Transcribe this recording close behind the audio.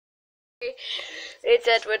It's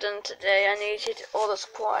Edward, and today I needed all the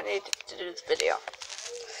support I needed to do this video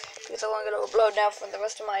because I wasn't going to upload now for the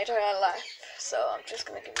rest of my entire life. So I'm just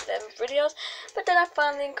going to give them videos. But then I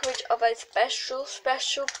found the encourage of a special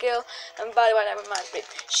girl. And by the way, that reminds me,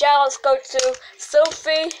 shout outs go to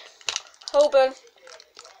Sophie Hoban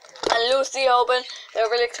and Lucy Hoban.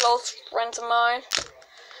 They're really close friends of mine.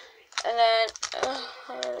 And then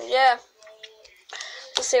yeah,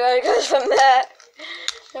 we'll see where it goes from there.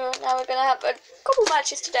 So now we're gonna have a couple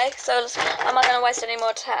matches today, so I'm not gonna waste any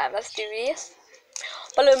more time. Let's do this.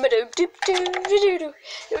 Here we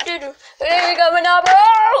go, Manaba.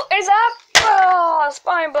 Oh, it's up. Oh,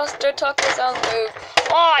 spine buster, Tucker sounds move.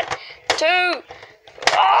 1, 2.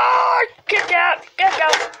 Oh, kick out.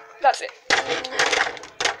 That's it.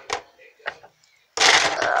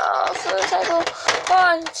 Oh, for the table.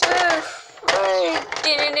 1, 2, 3.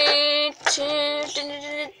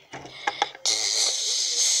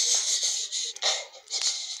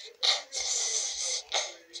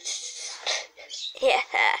 Yeah,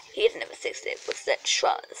 he's number 16 with such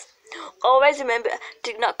shrugs. Always remember,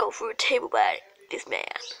 do not go through a table by this man.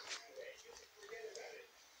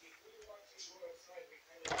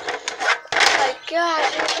 Oh my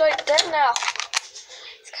god, he's like dead now.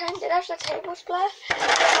 He's kind of dead after the table splat.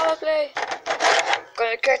 Probably.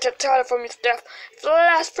 Gonna get the title from his death. It's the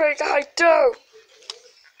last thing I do.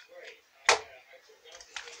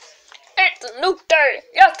 It's a new day.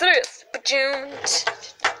 Yes, it is. Ba-joom.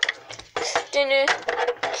 Dinner.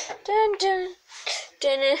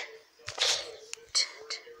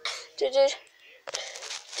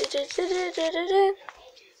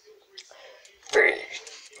 Feed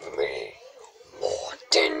me more.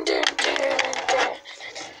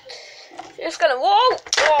 It's gonna whoa.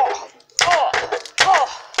 Oh.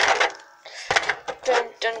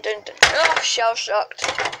 Oh, shell shocked.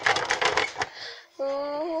 1,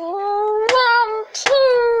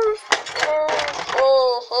 2.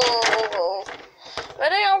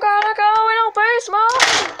 Ready? I'm gonna go in on basement.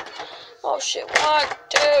 Oh shit! 1,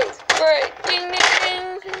 2, 3. Ding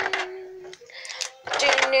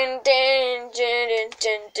ding ding.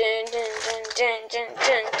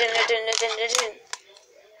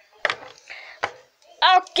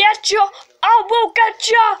 I'll get you. I will get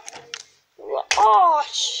you. Oh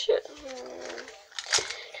shit!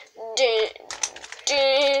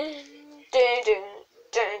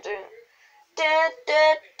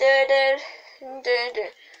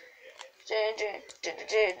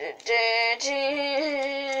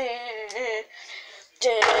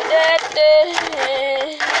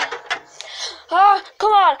 Ah,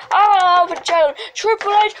 come on! I want to open challenge.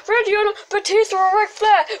 Triple H, Randy Orton, Batista, or Ric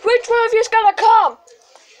Flair. Which one of you's gonna come?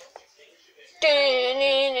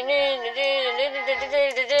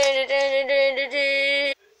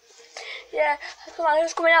 Yeah, come on,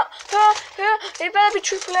 who's coming out? It better be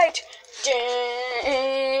Triple H.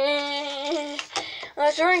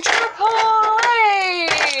 Let's ring Triple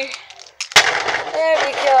H. There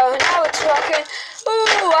we go. Now we're talking.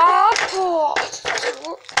 Ooh, apple.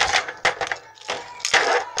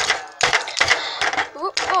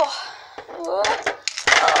 Oh.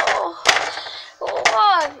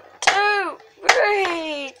 1, 2,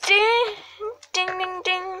 3. Ding.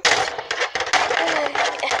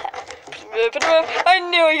 I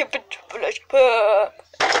knew you'd be Triple H.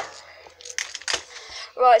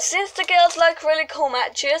 Right, since the girls like really cool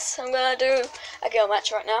matches, I'm gonna do a girl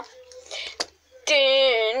match right now.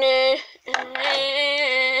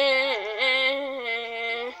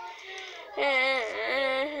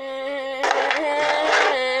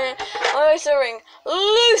 I'm answering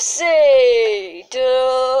Lucy.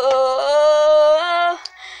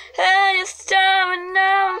 And it's time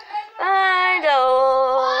now. I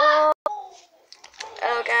know.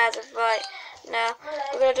 Oh, guys, right now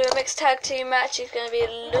we're gonna do a mixed tag team match. It's gonna be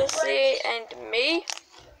Lucy and me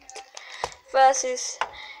versus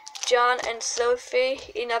John and Sophie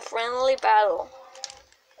in a friendly battle.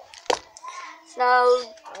 Now,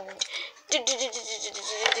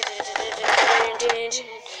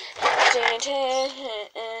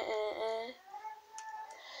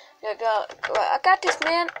 I got this,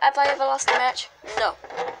 man. Have I ever lost a match? No.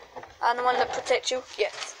 I'm the one that protects you.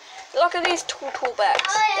 Yes. Look at these two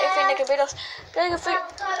bags. They think they can beat us. They can beat.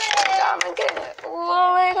 John, get it.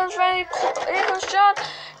 Whoa, here comes Randy. Here comes John.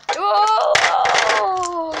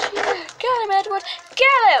 Oh, yeah. Get him, Edward.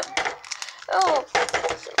 Get him. Oh.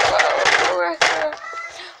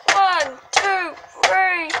 1, 2,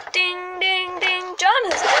 3. Ding. John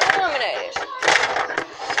has been eliminated.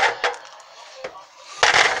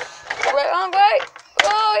 Right.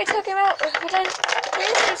 Oh, he took him out. But then he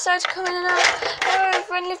decided to come in and out. Oh,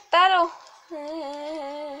 friendly battle.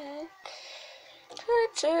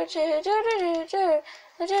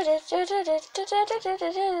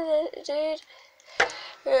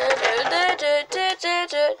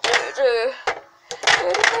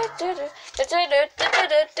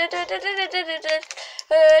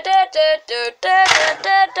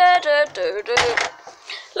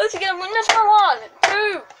 Let's get a win. That's my 1,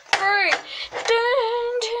 2, 3.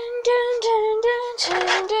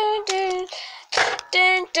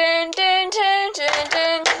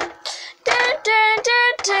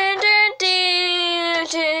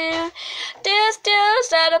 There's still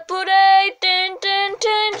at a putty.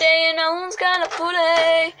 And no one's gonna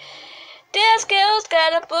putty. This girl's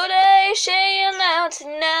got a booty, shaking out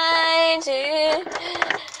tonight.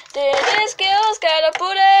 This girl's got a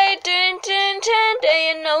booty,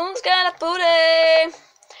 and no one's got a booty.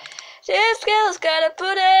 This girl's got a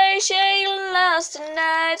booty, shaking out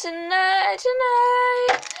tonight.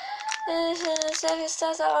 Steady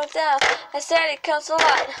starts all down, and steady comes to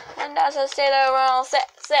light, and as I stay around, set,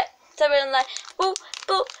 seven like, boo,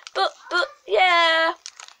 boo, boo, boo, yeah.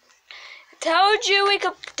 Told you we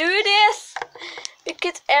could do this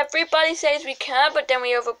because everybody says we can, but then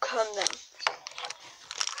we overcome them.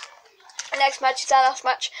 Next match is our last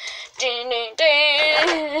match.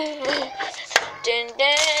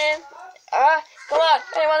 Alright, come on.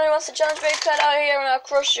 Anyone who wants to challenge me, cut out here and I'll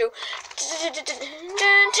crush you.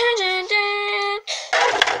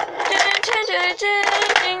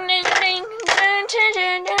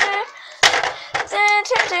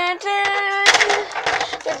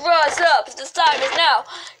 Rise up, the time is now.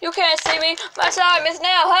 You can't see me, my time is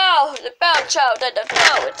now. How? The bound child at the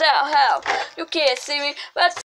flow, it's out. How? You can't see me, my